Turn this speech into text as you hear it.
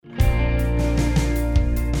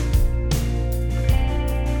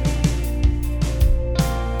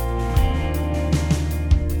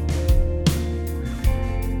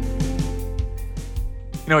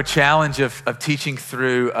A challenge of teaching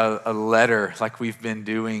through a letter like we've been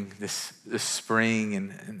doing this spring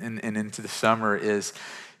and into the summer is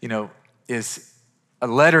a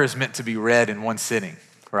letter is meant to be read in one sitting,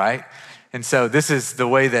 right? And so this is the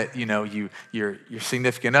way that, your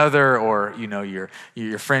significant other or,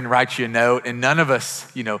 your friend writes you a note, and none of us,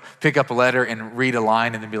 pick up a letter and read a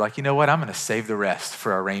line and then be like, you know what, I'm gonna save the rest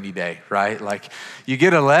for a rainy day, right? Like you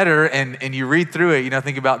get a letter and you read through it.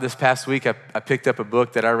 Think about this past week, I picked up a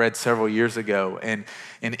book that I read several years ago, and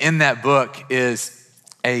in that book is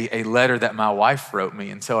a letter that my wife wrote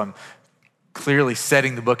me. And so I'm clearly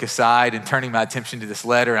setting the book aside and turning my attention to this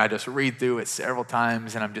letter. And I just read through it several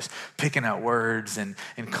times, and I'm just picking out words and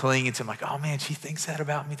clinging to them like, oh man, she thinks that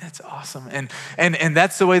about me. That's awesome. And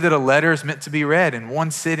that's the way that a letter is meant to be read, in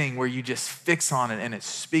one sitting where you just fix on it and it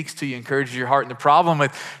speaks to you, encourages your heart. And the problem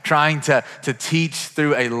with trying to teach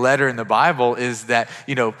through a letter in the Bible is that,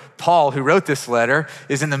 Paul, who wrote this letter,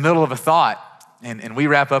 is in the middle of a thought. And we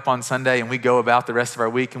wrap up on Sunday and we go about the rest of our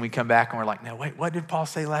week, and we come back and we're like, no, wait, what did Paul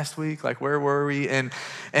say last week? Like, where were we? And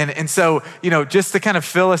so, just to kind of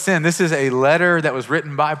fill us in, this is a letter that was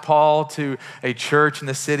written by Paul to a church in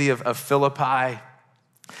the city of Philippi.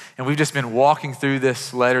 And we've just been walking through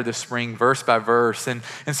this letter this spring, verse by verse. And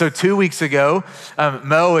so 2 weeks ago,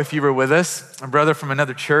 Mo, if you were with us, a brother from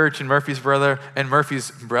another church, and Murphy's brother.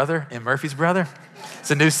 It's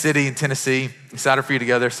a new city in Tennessee. Excited for you to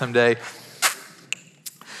go there someday.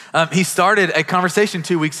 He started a conversation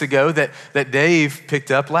 2 weeks ago that Dave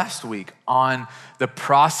picked up last week on the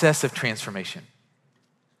process of transformation.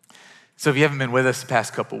 So if you haven't been with us the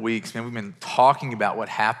past couple weeks, man, we've been talking about what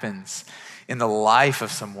happens in the life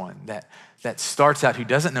of someone that starts out who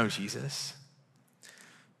doesn't know Jesus,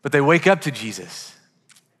 but they wake up to Jesus.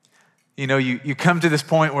 You come to this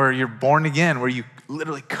point where you're born again, where you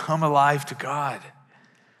literally come alive to God.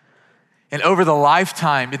 And over the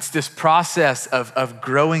lifetime, it's this process of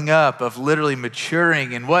growing up, of literally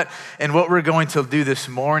maturing. And what we're going to do this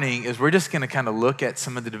morning is we're just gonna kind of look at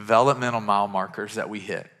some of the developmental mile markers that we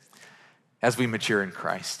hit as we mature in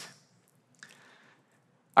Christ.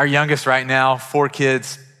 Our youngest right now, 4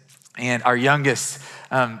 kids, and our youngest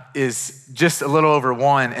is just a little over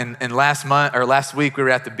 1. And last week we were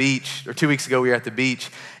at the beach, or 2 weeks ago we were at the beach,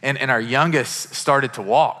 and our youngest started to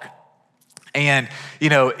walk. And,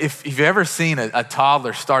 if you've ever seen a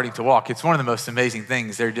toddler starting to walk, it's one of the most amazing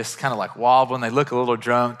things. They're just kind of like wobbling. They look a little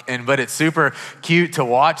drunk, but it's super cute to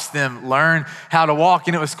watch them learn how to walk.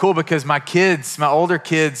 And it was cool because my older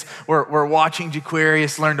kids were watching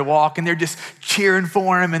Jaquarius learn to walk, and they're just cheering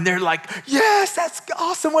for him. And they're like, yes, that's an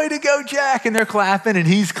awesome way to go, Jack. And they're clapping, and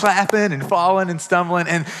he's clapping and falling and stumbling.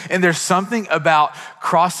 And there's something about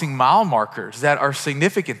crossing mile markers that are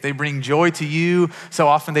significant. They bring joy to you. So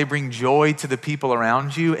often they bring joy to the people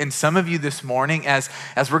around you. And some of you this morning, as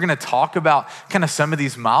we're gonna talk about kind of some of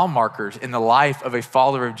these mile markers in the life of a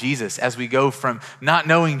follower of Jesus, as we go from not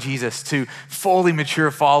knowing Jesus to fully mature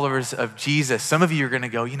followers of Jesus, some of you are gonna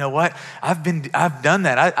go, you know what? I've done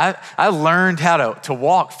that. I learned how to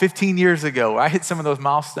walk 15 years ago. I hit some of those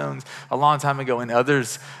milestones a long time ago, and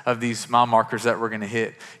others of these mile markers that we're gonna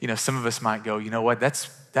hit, some of us might go, you know what? That's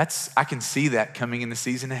I can see that coming in the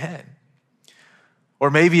season ahead. Or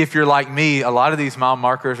maybe if you're like me, a lot of these mile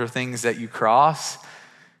markers are things that you cross,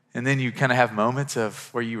 and then you kind of have moments of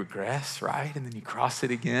where you regress, right? And then you cross it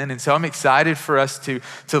again. And so I'm excited for us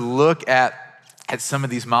to look at some of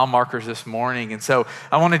these mile markers this morning. And so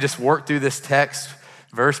I want to just work through this text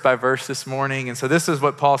verse by verse this morning. And so this is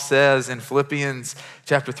what Paul says in Philippians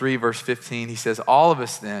chapter 3, verse 15. He says, all of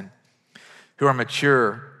us then who are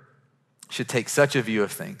mature should take such a view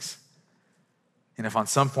of things. And if on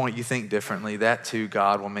some point you think differently, that too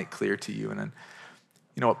God will make clear to you. And then,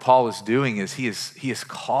 what Paul is doing is he is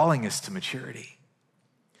calling us to maturity,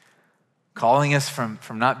 calling us from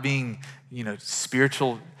not being,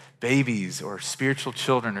 spiritual babies or spiritual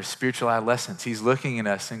children or spiritual adolescents. He's looking at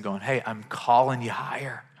us and going, hey, I'm calling you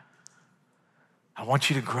higher. I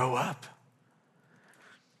want you to grow up.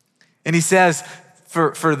 And he says,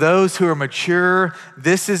 for those who are mature,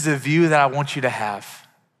 this is the view that I want you to have.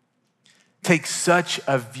 Take such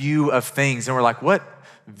a view of things. And we're like, what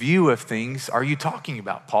view of things are you talking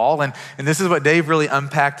about, Paul? And this is what Dave really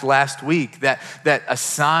unpacked last week, that a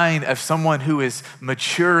sign of someone who is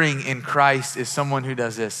maturing in Christ is someone who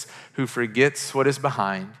does this, who forgets what is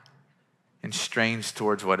behind and strains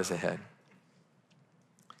towards what is ahead.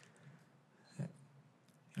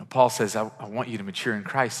 Paul says, I want you to mature in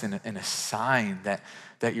Christ, and a sign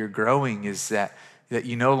that you're growing is that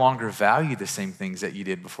you no longer value the same things that you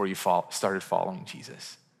did before you started following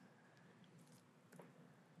Jesus.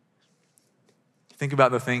 Think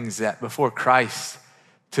about the things that before Christ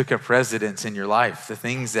took up residence in your life, the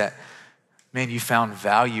things that, man, you found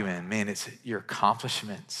value in. Man, it's your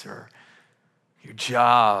accomplishments or your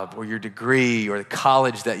job or your degree or the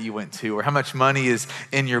college that you went to or how much money is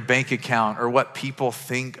in your bank account or what people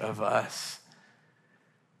think of us.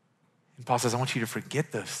 And Paul says, I want you to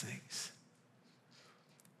forget those things.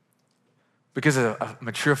 Because a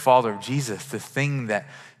mature follower of Jesus, the thing that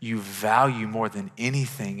you value more than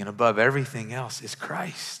anything and above everything else is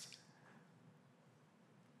Christ.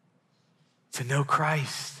 To know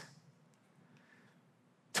Christ.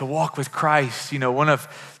 To walk with Christ. You know, one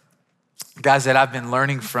of the guys that I've been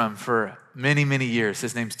learning from for many, many years,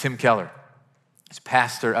 his name's Tim Keller. He's a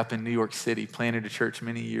pastor up in New York City, planted a church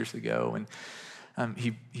many years ago, and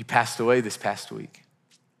he passed away this past week.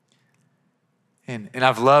 And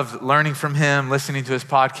I've loved learning from him, listening to his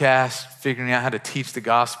podcast, figuring out how to teach the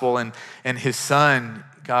gospel. And his son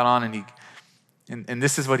got on and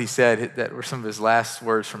this is what he said, that were some of his last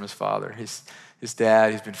words from his father. His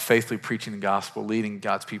dad, he's been faithfully preaching the gospel, leading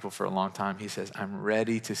God's people for a long time. He says, I'm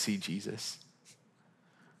ready to see Jesus.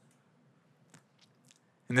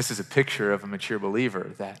 And this is a picture of a mature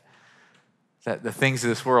believer that the things of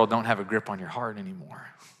this world don't have a grip on your heart anymore.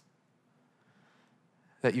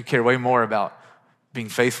 That you care way more about being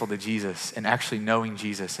faithful to Jesus and actually knowing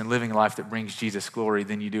Jesus and living a life that brings Jesus glory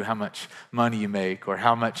than you do how much money you make or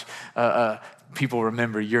how much people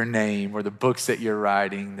remember your name or the books that you're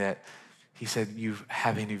writing. That he said you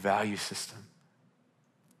have a new value system.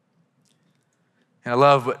 And I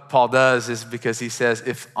love what Paul does is because he says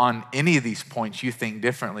if on any of these points you think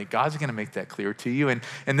differently, God's gonna make that clear to you.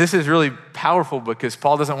 And this is really powerful because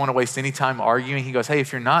Paul doesn't want to waste any time arguing. He goes, hey,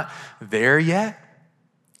 if you're not there yet,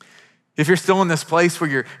 if you're still in this place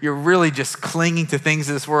where you're really just clinging to things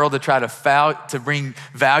of this world to try to bring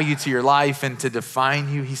value to your life and to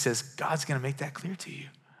define you, he says, God's gonna make that clear to you.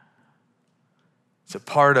 It's a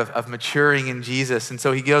part of maturing in Jesus. And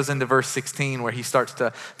so he goes into verse 16 where he starts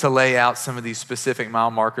to lay out some of these specific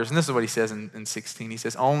mile markers. And this is what he says in 16. He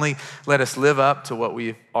says, only let us live up to what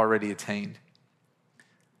we've already attained.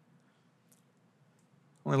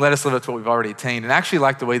 Only let us live up to what we've already attained. And I actually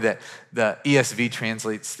like the way that the ESV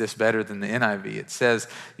translates this better than the NIV. It says,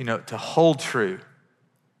 to hold true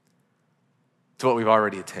to what we've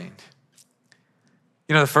already attained.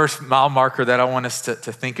 The first mile marker that I want us to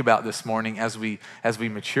think about this morning as we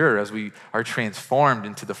mature, as we are transformed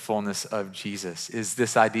into the fullness of Jesus, is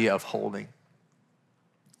this idea of holding.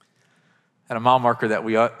 And a mile marker that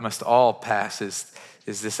we must all pass is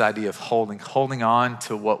this idea of holding on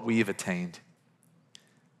to what we've attained.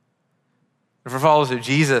 For followers of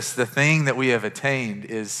Jesus, the thing that we have attained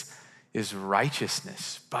is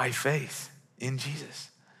righteousness by faith in Jesus.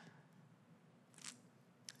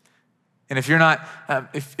 And if you're not,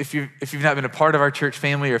 if you've not been a part of our church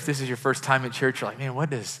family, or if this is your first time at church, you're like, man, what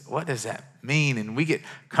does that mean? And we get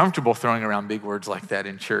comfortable throwing around big words like that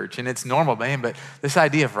in church, and it's normal, man. But this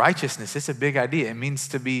idea of righteousness, it's a big idea. It means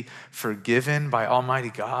to be forgiven by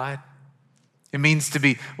Almighty God. It means to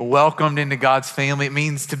be welcomed into God's family. It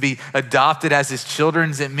means to be adopted as his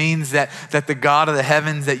children. It means that the God of the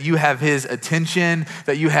heavens, that you have his attention,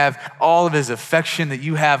 that you have all of his affection, that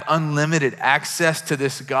you have unlimited access to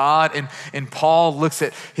this God. And Paul looks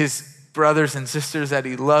at his brothers and sisters that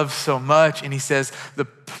he loves so much, and he says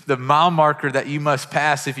the mile marker that you must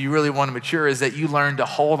pass if you really want to mature is that you learn to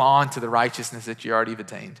hold on to the righteousness that you already have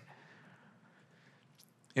attained.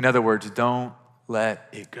 In other words, don't let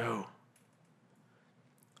it go.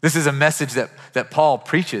 This is a message that Paul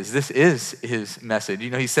preaches. This is his message.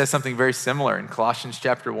 He says something very similar in Colossians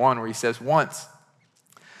chapter 1 where he says, once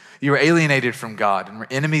you were alienated from God and were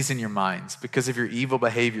enemies in your minds because of your evil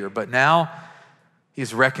behavior, but now he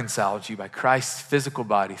has reconciled you by Christ's physical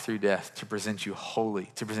body through death to present you holy,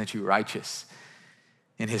 to present you righteous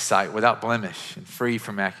in his sight, without blemish and free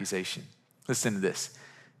from accusation. Listen to this.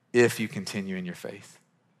 If you continue in your faith,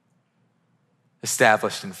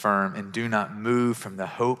 established and firm, and do not move from the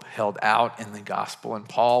hope held out in the gospel. And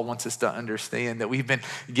Paul wants us to understand that we've been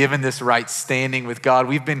given this right standing with God.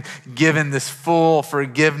 We've been given this full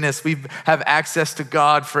forgiveness. We have access to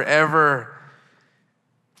God forever.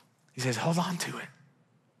 He says, hold on to it.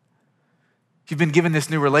 You've been given this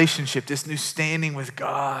new relationship, this new standing with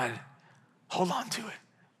God. Hold on to it.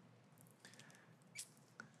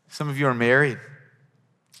 Some of you are married.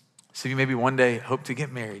 So you maybe one day hope to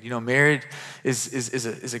get married. Marriage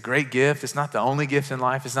is a great gift. It's not the only gift in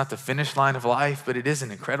life. It's not the finish line of life, but it is an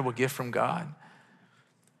incredible gift from God.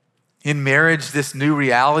 In marriage, this new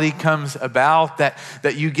reality comes about that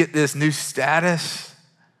you get this new status.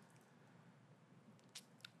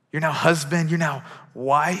 You're now husband, you're now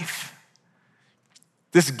wife.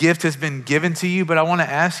 This gift has been given to you, but I want to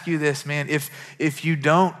ask you this, man. If you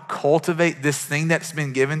don't cultivate this thing that's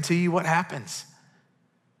been given to you, what happens?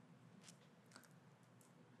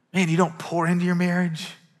 Man, you don't pour into your marriage.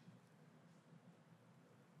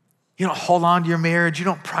 You don't hold on to your marriage. You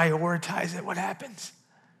don't prioritize it. What happens?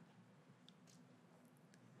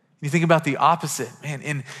 You think about the opposite,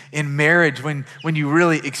 man. In marriage, when you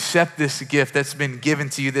really accept this gift that's been given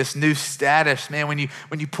to you, this new status, man, when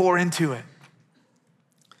you pour into it,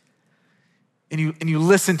 and you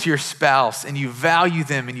listen to your spouse and you value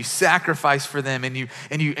them and you sacrifice for them and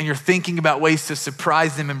you're thinking about ways to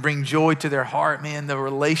surprise them and bring joy to their heart, man, the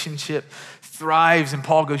relationship thrives. And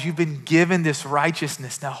Paul goes, you've been given this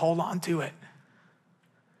righteousness. Now hold on to it.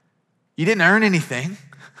 You didn't earn anything.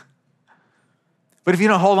 But if you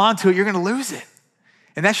don't hold on to it, you're going to lose it.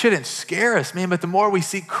 And that shouldn't scare us, man. But the more we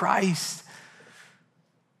seek Christ,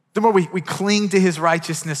 the more we cling to his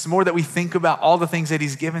righteousness, the more that we think about all the things that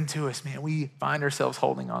he's given to us, man, we find ourselves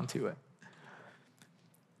holding on to it.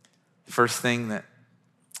 The first thing, that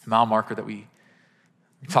mile marker that we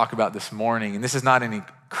talk about this morning, and this is not any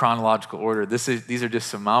chronological order. These are just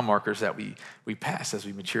some mile markers that we pass as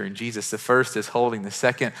we mature in Jesus. The first is holding. The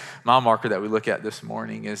second mile marker that we look at this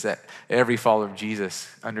morning is that every follower of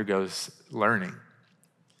Jesus undergoes learning.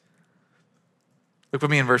 Look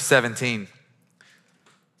with me in verse 17.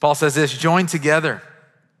 Paul says this, join together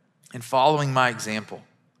in following my example.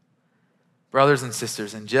 Brothers and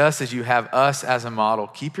sisters, and just as you have us as a model,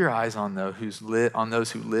 keep your eyes on those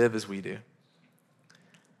who live as we do.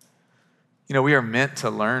 You know, we are meant to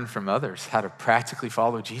learn from others how to practically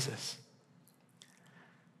follow Jesus.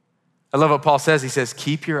 I love what Paul says. He says,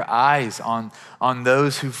 keep your eyes on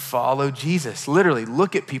those who follow Jesus. Literally,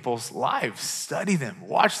 look at people's lives, study them,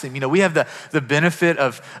 watch them. You know, we have the benefit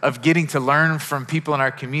of getting to learn from people in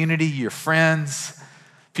our community, your friends,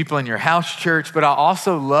 people in your house church. But I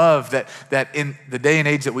also love that in the day and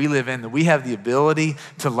age that we live in, that we have the ability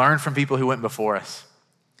to learn from people who went before us.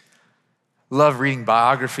 Love reading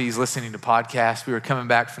biographies, listening to podcasts. We were coming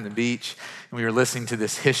back from the beach and we were listening to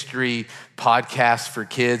this history podcast for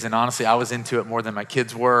kids. And honestly, I was into it more than my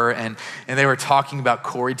kids were. And they were talking about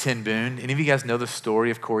Corrie ten Boom. Any of you guys know the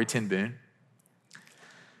story of Corrie ten Boom?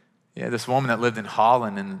 Yeah, this woman that lived in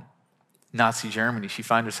Holland in Nazi Germany, she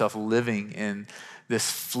found herself living in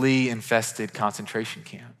this flea-infested concentration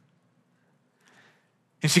camp.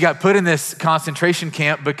 And she got put in this concentration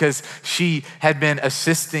camp because she had been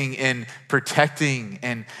assisting in protecting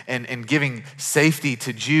and giving safety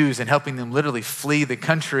to Jews and helping them literally flee the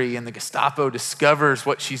country. And the Gestapo discovers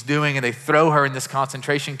what she's doing and they throw her in this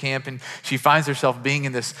concentration camp. And she finds herself being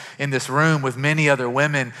in this room with many other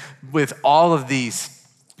women with all of these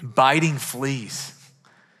biting fleas.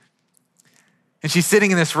 And she's sitting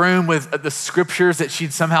in this room with the scriptures that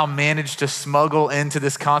she'd somehow managed to smuggle into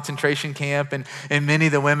this concentration camp. And many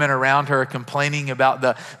of the women around her are complaining about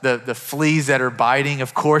the fleas that are biting.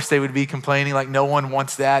 Of course, they would be complaining like no one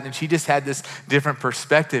wants that. And she just had this different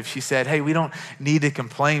perspective. She said, hey, we don't need to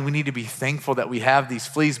complain. We need to be thankful that we have these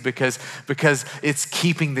fleas because it's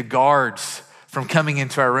keeping the guards from coming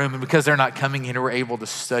into our room. And because they're not coming in, we're able to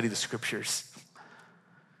study the scriptures.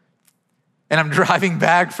 And I'm driving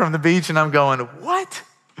back from the beach and I'm going, what?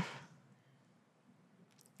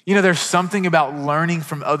 You know, there's something about learning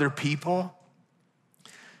from other people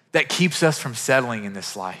that keeps us from settling in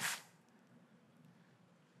this life.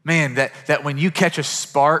 Man, that when you catch a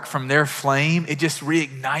spark from their flame, it just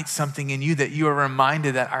reignites something in you, that you are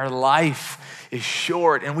reminded that our life is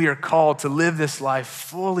short and we are called to live this life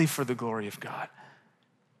fully for the glory of God.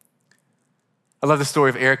 I love the story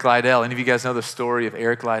of Eric Liddell. Any of you guys know the story of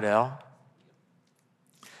Eric Liddell?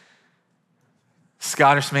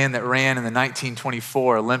 Scottish man that ran in the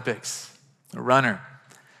 1924 Olympics, a runner.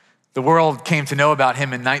 The world came to know about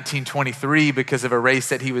him in 1923 because of a race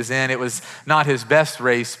that he was in. It was not his best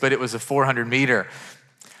race, but it was a 400 meter.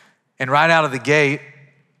 And right out of the gate,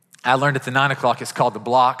 I learned at the 9 o'clock it's called the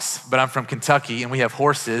blocks, but I'm from Kentucky and we have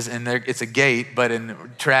horses and it's a gate, but in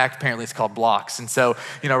track, apparently it's called blocks. And so,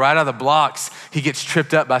 you know, right out of the blocks, he gets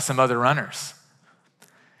tripped up by some other runners.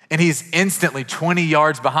 And he's instantly 20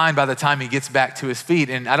 yards behind by the time he gets back to his feet.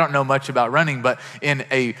 And I don't know much about running, but in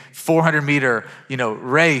a 400 meter,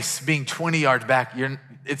 race, being 20 yards back,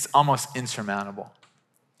 it's almost insurmountable.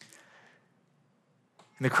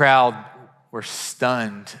 And the crowd were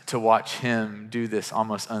stunned to watch him do this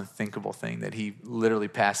almost unthinkable thing, that he literally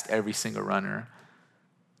passed every single runner,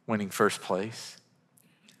 winning first place.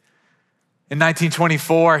 In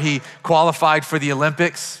 1924, he qualified for the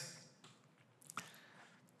Olympics.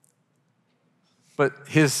 But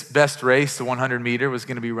his best race, the 100 meter, was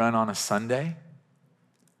going to be run on a Sunday.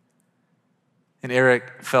 And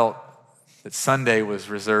Eric felt that Sunday was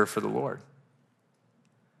reserved for the Lord.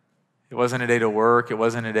 It wasn't a day to work. It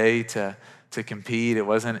wasn't a day to compete. It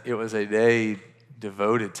was a day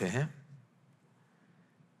devoted to him.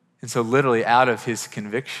 And so literally out of his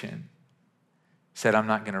conviction, said, I'm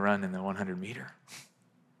not going to run in the 100 meter.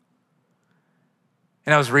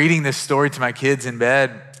 And I was reading this story to my kids in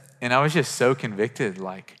bed, and I was just so convicted,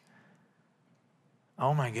 like,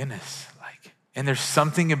 oh my goodness. And there's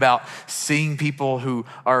something about seeing people who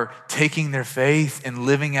are taking their faith and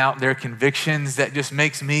living out their convictions that just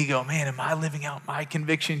makes me go, man, am I living out my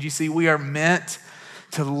convictions? You see, we are meant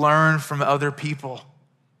to learn from other people,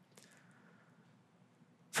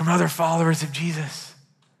 from other followers of Jesus.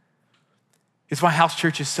 It's why house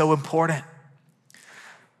church is so important.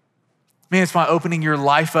 Man, it's why opening your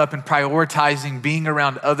life up and prioritizing being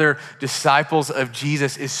around other disciples of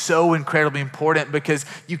Jesus is so incredibly important, because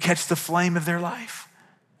you catch the flame of their life.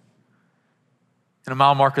 And a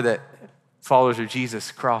mile marker that followers of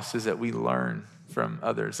Jesus cross is that we learn from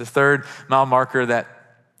others. The third mile marker that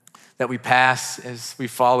we pass as we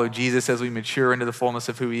follow Jesus, as we mature into the fullness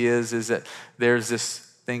of who he is that there's this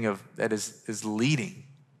thing that is leading.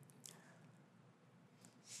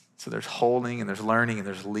 So there's holding and there's learning and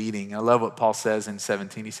there's leading. I love what Paul says in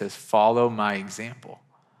 17. He says, follow my example.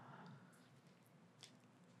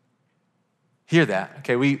 Hear that.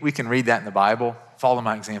 Okay, we can read that in the Bible. Follow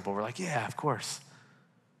my example. We're like, yeah, of course.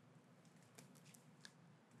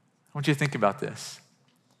 I want you to think about this.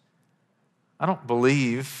 I don't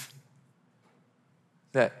believe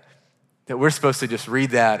that we're supposed to just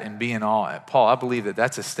read that and be in awe at Paul. I believe that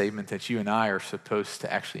that's a statement that you and I are supposed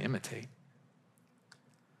to actually imitate.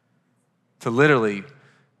 To literally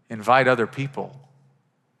invite other people,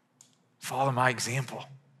 follow my example.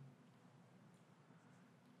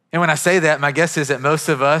 And when I say that, my guess is that most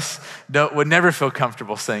of us would never feel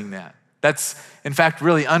comfortable saying that. That's, in fact,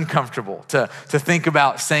 really uncomfortable to think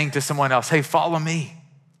about saying to someone else, hey, follow me.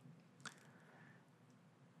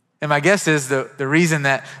 And my guess is the reason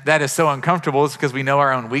that is so uncomfortable is because we know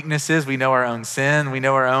our own weaknesses, we know our own sin, we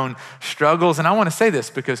know our own struggles. And I want to say this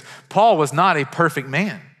because Paul was not a perfect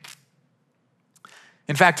man.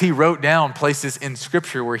 In fact, he wrote down places in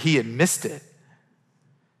Scripture where he had missed it.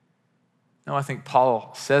 No, I think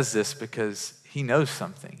Paul says this because he knows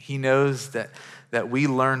something. He knows that we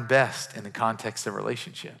learn best in the context of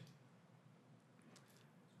relationship.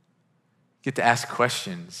 You get to ask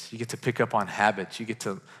questions. You get to pick up on habits. You get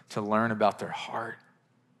to learn about their heart.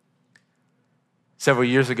 Several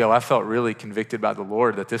years ago, I felt really convicted by the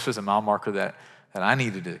Lord that this was a mile marker that I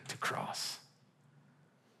needed to cross.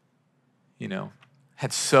 You know,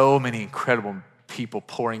 had so many incredible people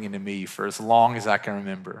pouring into me for as long as I can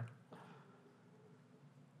remember.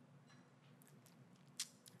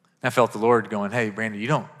 I felt the Lord going, hey, Brandon, you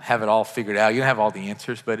don't have it all figured out. You don't have all the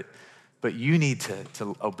answers, but you need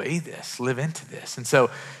to obey this, live into this. And so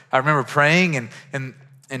I remember praying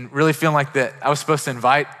and really feeling like that I was supposed to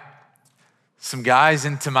invite some guys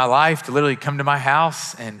into my life to literally come to my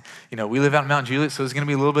house. And, you know, we live out in Mount Juliet, so it was going to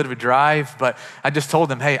be a little bit of a drive, but I just told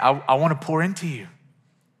them, hey, I want to pour into you.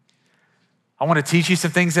 I want to teach you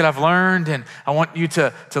some things that I've learned, and I want you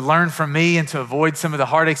to learn from me and to avoid some of the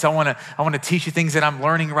heartaches. I want to teach you things that I'm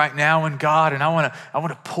learning right now in God, and I want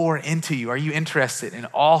to pour into you. Are you interested? And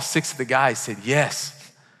all 6 of the guys said yes.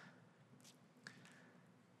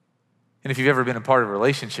 And if you've ever been a part of a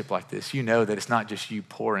relationship like this, you know that it's not just you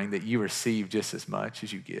pouring, that you receive just as much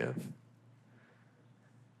as you give.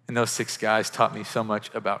 And those 6 guys taught me so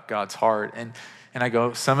much about God's heart. And I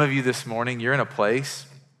go, some of you this morning, you're in a place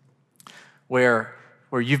where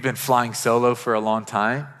you've been flying solo for a long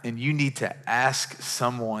time, and you need to ask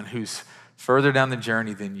someone who's further down the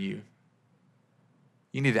journey than you.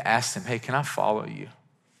 You need to ask them, hey, can I follow you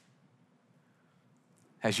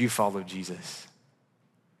as you follow Jesus?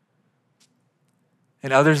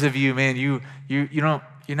 And others of you, man, you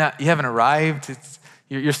haven't arrived.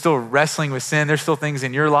 You're still wrestling with sin. There's still things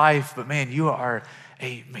in your life, but man, you are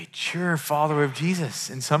a mature follower of Jesus.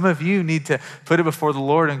 And some of you need to put it before the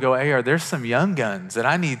Lord and go, hey, are there some young guns that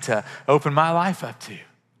I need to open my life up to?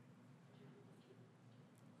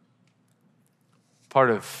 Part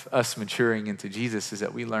of us maturing into Jesus is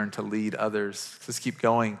that we learn to lead others. Let's keep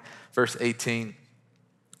going. Verse 18.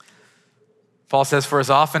 Paul says, for as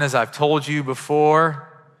often as I've told you before,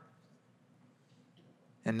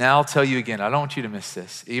 and now I'll tell you again, I don't want you to miss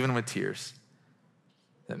this, even with tears,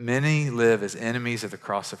 that many live as enemies of the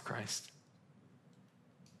cross of Christ.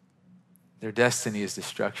 Their destiny is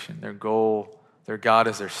destruction. Their goal, their God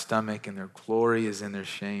is their stomach, and their glory is in their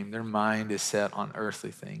shame. Their mind is set on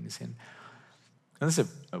earthly things. And this is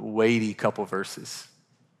a weighty couple verses.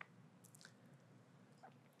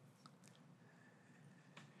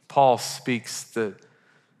 Paul speaks the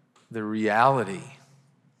reality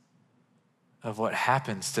of what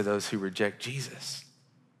happens to those who reject Jesus.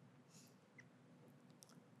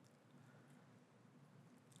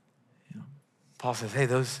 Paul says, hey,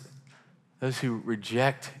 those who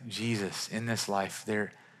reject Jesus in this life,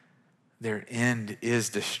 their end is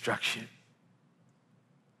destruction.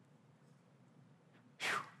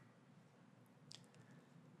 Whew.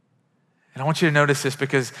 And I want you to notice this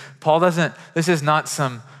because this is not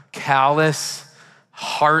some callous,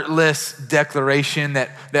 heartless declaration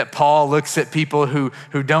that Paul looks at people who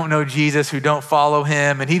don't know Jesus, who don't follow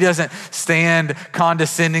him, and he doesn't stand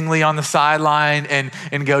condescendingly on the sideline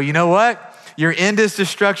and go, you know what? Your end is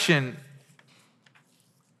destruction.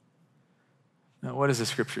 Now, what does the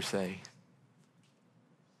scripture say?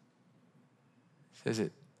 It says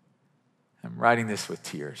it, I'm writing this with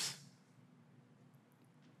tears.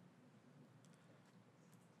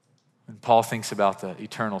 When Paul thinks about the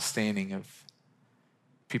eternal standing of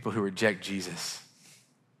people who reject Jesus,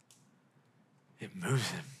 it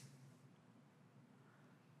moves him.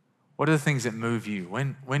 What are the things that move you?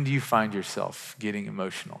 When do you find yourself getting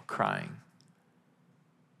emotional, crying?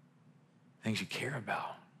 Things you care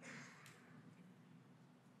about.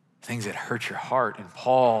 Things that hurt your heart. And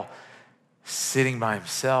Paul, sitting by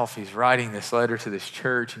himself, he's writing this letter to this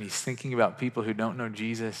church and he's thinking about people who don't know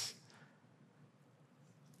Jesus.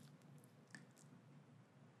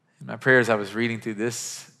 And my prayer as I was reading through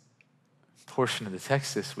this portion of the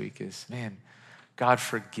text this week is, man, God,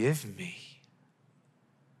 forgive me.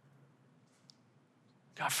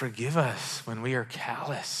 God, forgive us when we are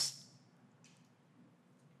callous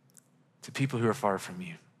to people who are far from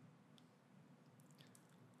you.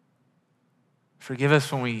 Forgive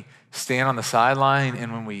us when we stand on the sideline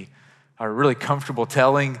and when we are really comfortable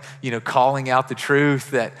calling out the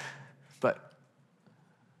truth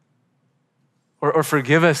or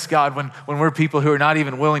forgive us, God, when we're people who are not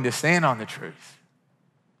even willing to stand on the truth.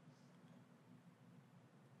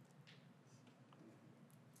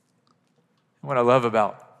 And what I love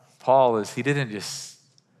about Paul is he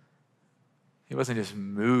wasn't just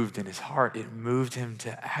moved in his heart, it moved him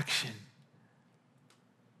to action.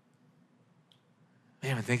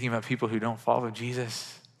 Man, I'm thinking about people who don't follow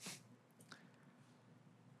Jesus.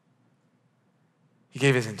 He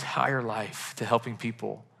gave his entire life to helping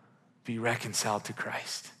people be reconciled to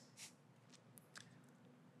Christ.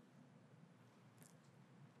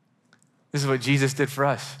 This is what Jesus did for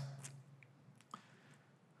us.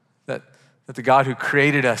 That the God who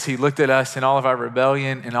created us, he looked at us in all of our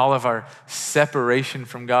rebellion and all of our separation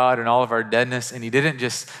from God and all of our deadness, and he didn't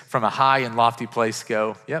just from a high and lofty place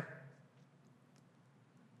go, yep.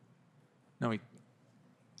 No, he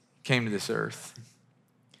came to this earth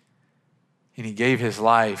and he gave his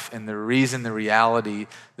life. And the reality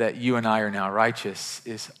that you and I are now righteous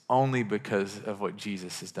is only because of what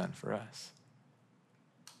Jesus has done for us.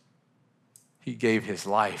 He gave his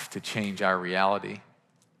life to change our reality.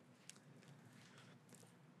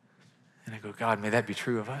 And I go, God, may that be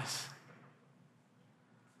true of us.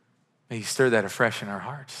 May you stir that afresh in our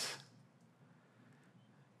hearts.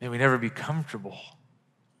 May we never be comfortable.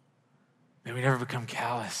 May we never become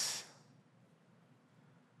callous.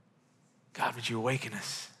 God, would you awaken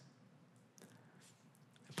us?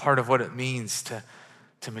 Part of what it means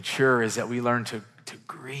to mature is that we learn to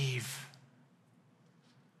grieve.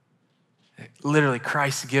 Literally,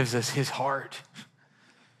 Christ gives us his heart.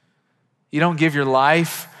 You don't give your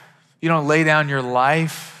life, you don't lay down your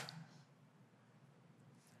life,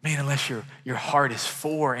 man, unless your heart is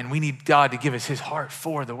for, and we need God to give us his heart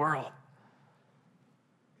for the world.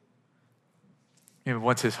 Maybe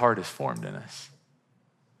once his heart is formed in us.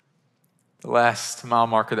 The last mile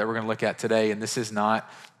marker that we're going to look at today, and this is not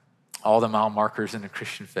all the mile markers in the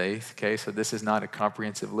Christian faith, okay? So this is not a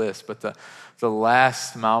comprehensive list, but the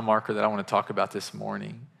last mile marker that I want to talk about this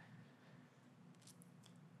morning,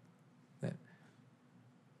 that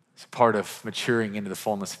is part of maturing into the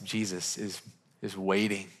fullness of Jesus, is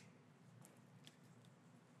waiting.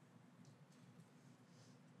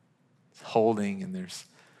 It's holding, and there's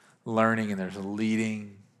learning, and there's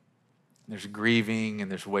leading, and there's grieving,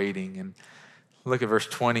 and there's waiting. And look at verse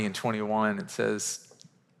 20 and 21. It says,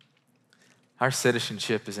 our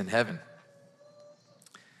citizenship is in heaven.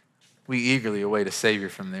 We eagerly await a Savior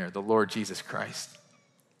from there, the Lord Jesus Christ,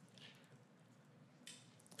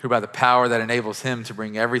 who by the power that enables him to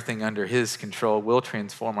bring everything under his control will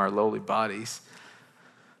transform our lowly bodies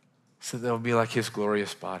so they'll be like his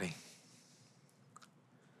glorious body.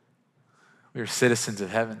 We are citizens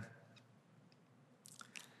of heaven.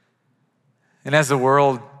 And as the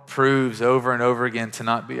world proves over and over again to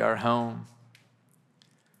not be our home,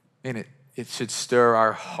 and it it should stir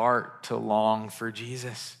our heart to long for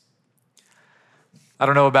Jesus. I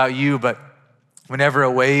don't know about you, but whenever a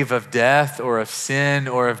wave of death or of sin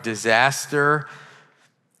or of disaster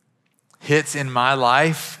hits in my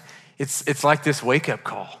life, it's like this wake-up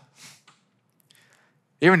call.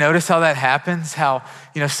 You ever notice how that happens? How,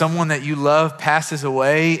 someone that you love passes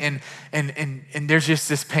away and there's just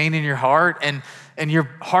this pain in your heart and your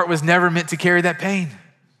heart was never meant to carry that pain.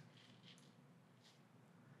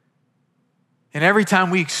 And every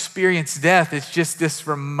time we experience death, it's just this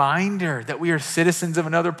reminder that we are citizens of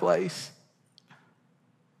another place.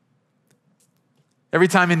 Every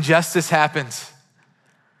time injustice happens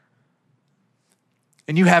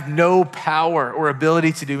and you have no power or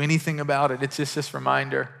ability to do anything about it, it's just this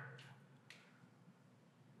reminder.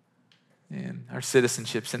 And our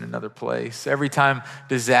citizenship's in another place. Every time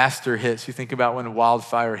disaster hits, you think about when a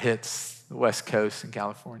wildfire hits the West Coast in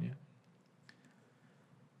California.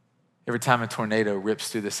 Every time a tornado rips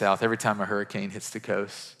through the South, every time a hurricane hits the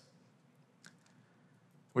coast,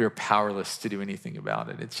 we are powerless to do anything about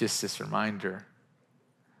it. It's just this reminder.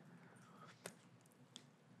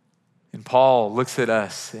 And Paul looks at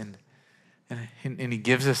us and he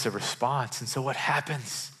gives us a response. And so what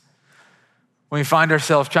happens when we find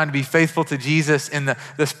ourselves trying to be faithful to Jesus in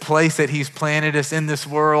this place that he's planted us in, this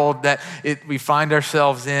world that we find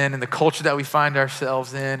ourselves in, and the culture that we find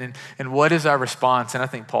ourselves in, and what is our response? And I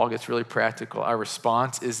think Paul gets really practical. Our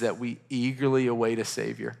response is that we eagerly await a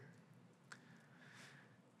Savior.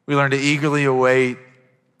 We learn to eagerly await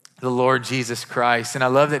the Lord Jesus Christ. And I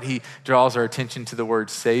love that he draws our attention to the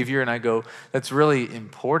word Savior. And I go, that's really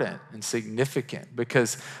important and significant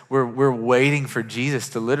because we're waiting for Jesus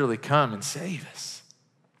to literally come and save us.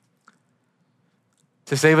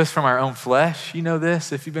 To save us from our own flesh. You know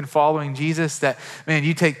this, if you've been following Jesus, that, man,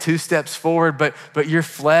 you take 2 steps forward, but your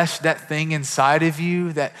flesh, that thing inside of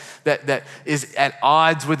you that is at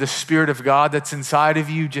odds with the Spirit of God that's inside of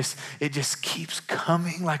you, it just keeps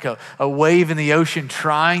coming like a wave in the ocean,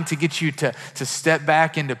 trying to get you to step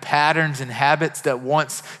back into patterns and habits that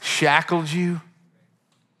once shackled you.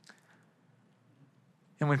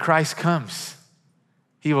 And when Christ comes,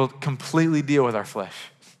 he will completely deal with our flesh.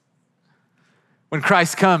 When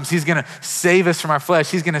Christ comes, he's gonna save us from our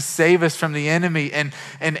flesh. He's gonna save us from the enemy.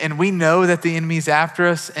 And we know that the enemy's after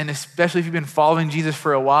us, and especially if you've been following Jesus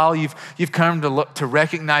for a while, you've come to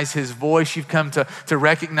recognize his voice. You've come to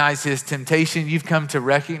recognize his temptation. You've come to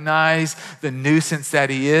recognize the nuisance that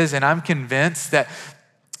he is. And I'm convinced that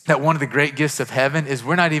one of the great gifts of heaven is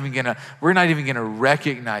we're not even gonna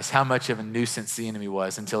recognize how much of a nuisance the enemy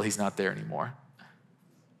was until he's not there anymore.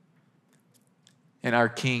 And our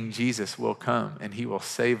King Jesus will come and he will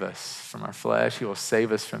save us from our flesh. He will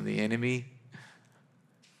save us from the enemy.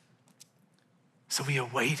 So we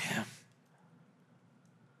await him.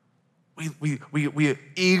 We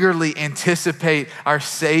eagerly anticipate our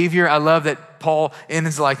Savior. I love that Paul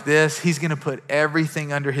ends like this. He's gonna put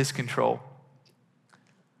everything under his control.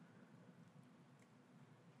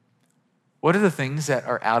 What are the things that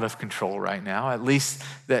are out of control right now, at least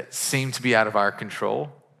that seem to be out of our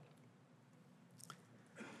control?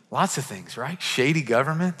 Lots of things, right? Shady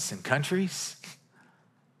governments and countries.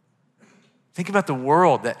 Think about the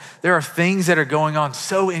world, that there are things that are going on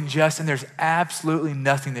so unjust and there's absolutely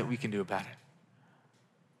nothing that we can do about it.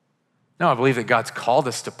 No, I believe that God's called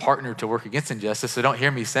us to partner to work against injustice, so don't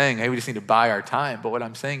hear me saying, hey, we just need to buy our time. But what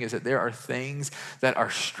I'm saying is that there are things that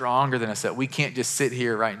are stronger than us that we can't just sit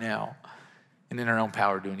here right now and in our own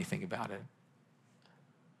power do anything about it.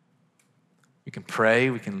 We can pray,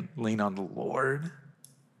 we can lean on the Lord.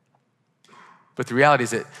 But the reality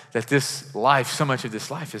is that this life, so much of this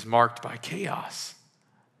life is marked by chaos.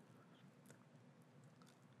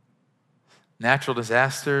 Natural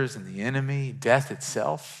disasters and the enemy, death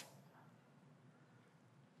itself.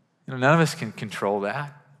 None of us can control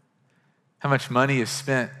that. How much money is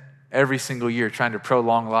spent every single year trying to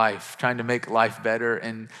prolong life, trying to make life better,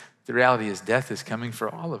 and the reality is death is coming for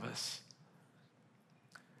all of us.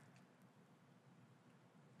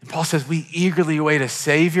 And Paul says we eagerly await a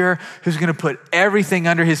Savior who's gonna put everything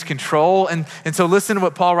under his control. And so listen to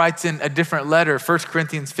what Paul writes in a different letter, 1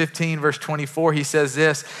 Corinthians 15, verse 24. He says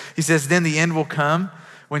this, he says, then the end will come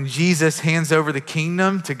when Jesus hands over the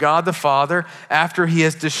kingdom to God the Father after he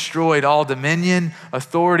has destroyed all dominion,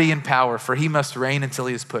 authority, and power, for he must reign until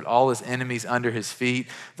he has put all his enemies under his feet.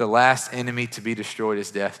 The last enemy to be destroyed is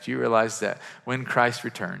death. Do you realize that when Christ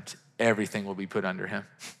returns, everything will be put under him?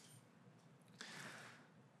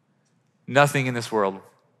 Nothing in this world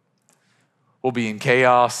will be in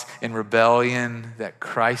chaos and rebellion, that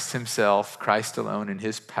Christ himself, Christ alone, in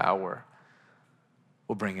his power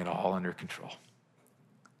will bring it all under control.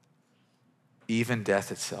 even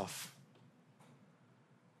death itself.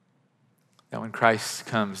 That when Christ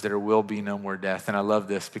comes, there will be no more death. And I love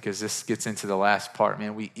this because this gets into the last part,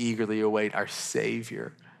 man. We eagerly await our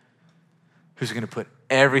Savior, who's going to put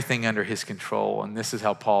everything under his control. And this is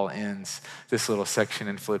how Paul ends this little section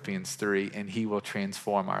in Philippians 3. And he will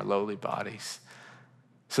transform our lowly bodies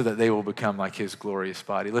so that they will become like his glorious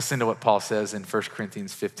body. Listen to what Paul says in 1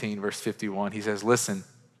 Corinthians 15, verse 51. He says, listen,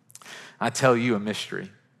 I tell you a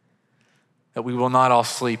mystery, that we will not all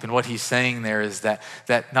sleep. And what he's saying there is that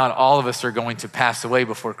not all of us are going to pass away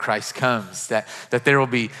before Christ comes, that there will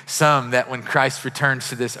be some that when Christ returns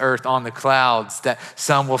to this earth on the clouds, that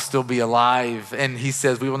some will still be alive. And he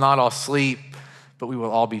says, we will not all sleep, but we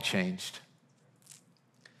will all be changed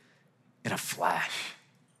in a flash,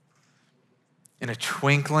 in a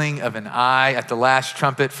twinkling of an eye, at the last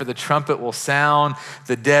trumpet. For the trumpet will sound,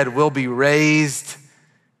 the dead will be raised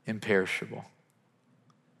imperishable,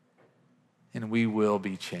 and we will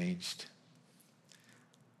be changed.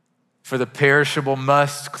 For the perishable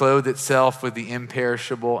must clothe itself with the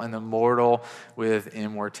imperishable, and the mortal with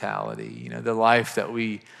immortality. You know, the life that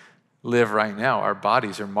we live right now, our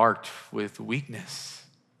bodies are marked with weakness.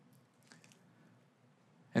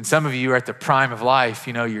 And some of you are at the prime of life.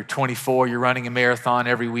 You know, you're 24, you're running a marathon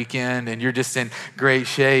every weekend, and you're just in great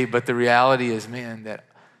shape. But the reality is,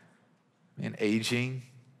 aging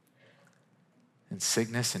and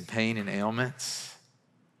sickness and pain and ailments,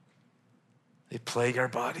 they plague our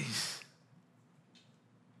bodies.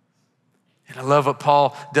 And I love what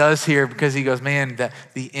Paul does here, because he goes, man, that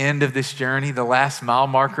the end of this journey, the last mile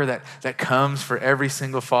marker that comes for every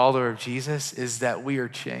single follower of Jesus is that we are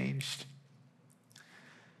changed.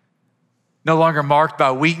 No longer marked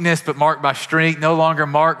by weakness, but marked by strength. No longer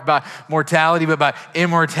marked by mortality, but by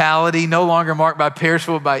immortality. No longer marked by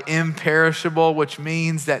perishable, but by imperishable, which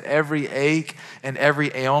means that every ache and every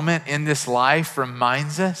ailment in this life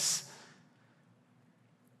reminds us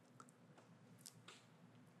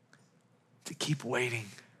to keep waiting,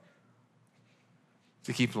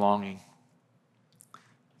 to keep longing.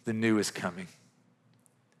 The new is coming.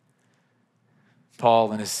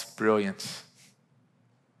 Paul, in his brilliance,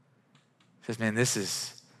 says, man, this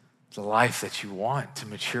is the life that you want to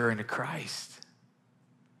mature into Christ.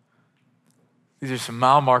 These are some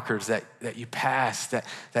mile markers that you pass that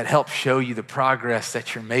help show you the progress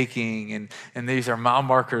that you're making. And these are mile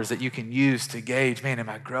markers that you can use to gauge, man, am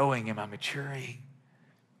I growing? Am I maturing?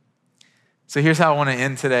 So here's how I want to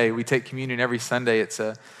end today. We take communion every Sunday. It's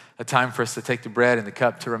a time for us to take the bread and the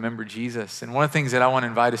cup to remember Jesus. And one of the things that I want to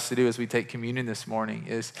invite us to do as we take communion this morning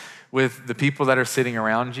is, with the people that are sitting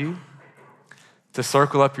around you, to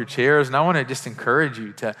circle up your chairs. And I want to just encourage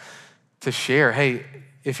you to share, hey,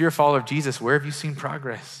 if you're a follower of Jesus, where have you seen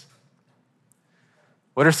progress?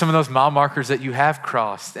 What are some of those mile markers that you have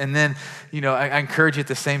crossed? And then, I encourage you at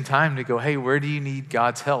the same time to go, hey, where do you need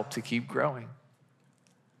God's help to keep growing?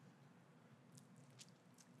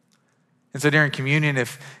 And so during communion,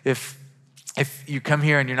 if you come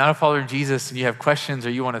here and you're not a follower of Jesus and you have questions or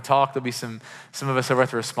you want to talk, there'll be some of us over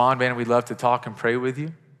at the Respond Band, and we'd love to talk and pray with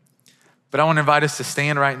you. But I want to invite us to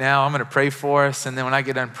stand right now. I'm going to pray for us, and then when I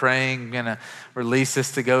get done praying, I'm going to release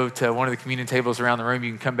us to go to one of the communion tables around the room.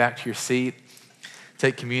 You can come back to your seat,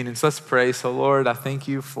 take communion. So let's pray. So Lord, I thank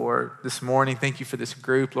you for this morning. Thank you for this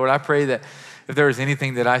group. Lord, I pray that if there was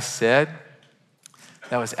anything that I said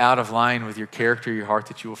that was out of line with your character, your heart,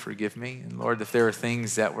 that you will forgive me. And Lord, if there are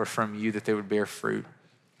things that were from you, that they would bear fruit,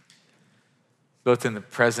 both in the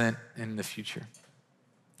present and in the future.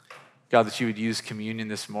 God, that you would use communion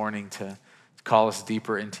this morning to call us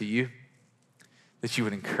deeper into you, that you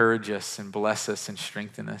would encourage us and bless us and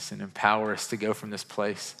strengthen us and empower us to go from this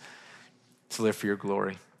place to live for your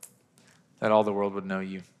glory, that all the world would know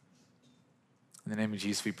you. In the name of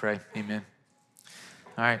Jesus, we pray. Amen.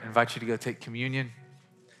 All right, I invite you to go take communion.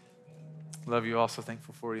 Love you all, so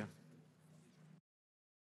thankful for you.